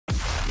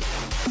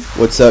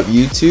What's up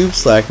YouTube,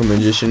 Slacker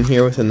Magician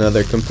here with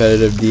another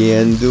competitive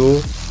DN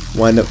duel.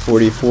 Wind up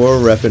 44,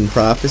 reppin'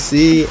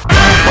 Prophecy.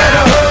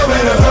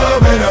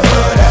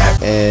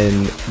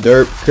 And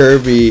Derp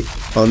Kirby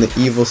on the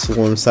Evil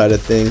Swarm side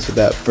of things with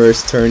that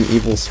first turn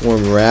Evil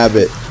Swarm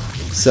Rabbit.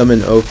 Summon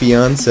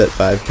Ophion, set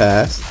 5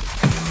 pass.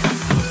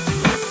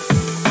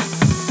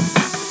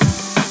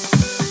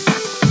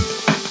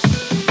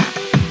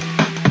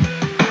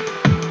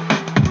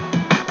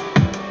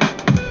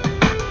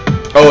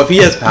 Oh, if he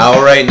has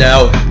power right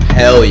now,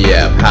 hell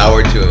yeah,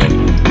 power to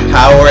him.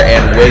 Power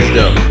and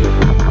wisdom.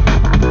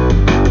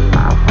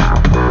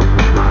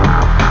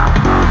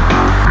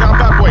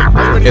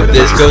 If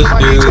this goes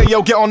through,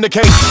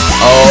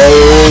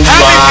 oh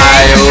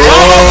my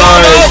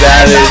lord,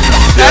 that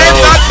is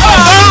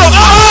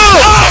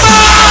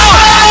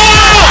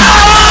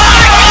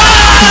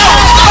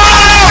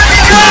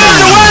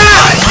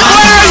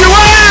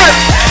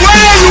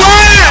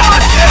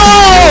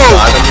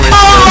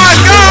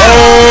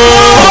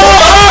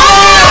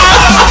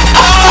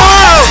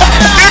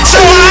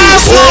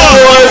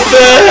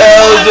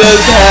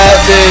just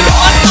happened?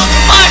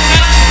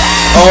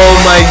 Oh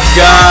my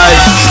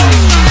gosh!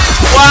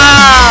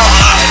 Wow!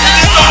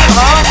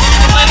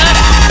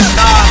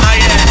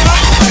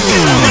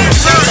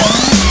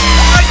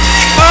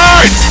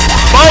 Hurts!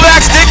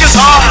 Bobak's dick is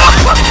hard.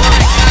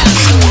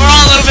 We're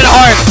all a little bit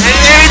hard.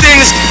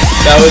 Anything's.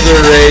 That was a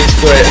rage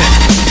quit.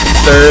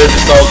 Third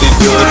salty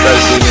duelist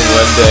I've seen in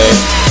one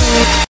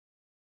day.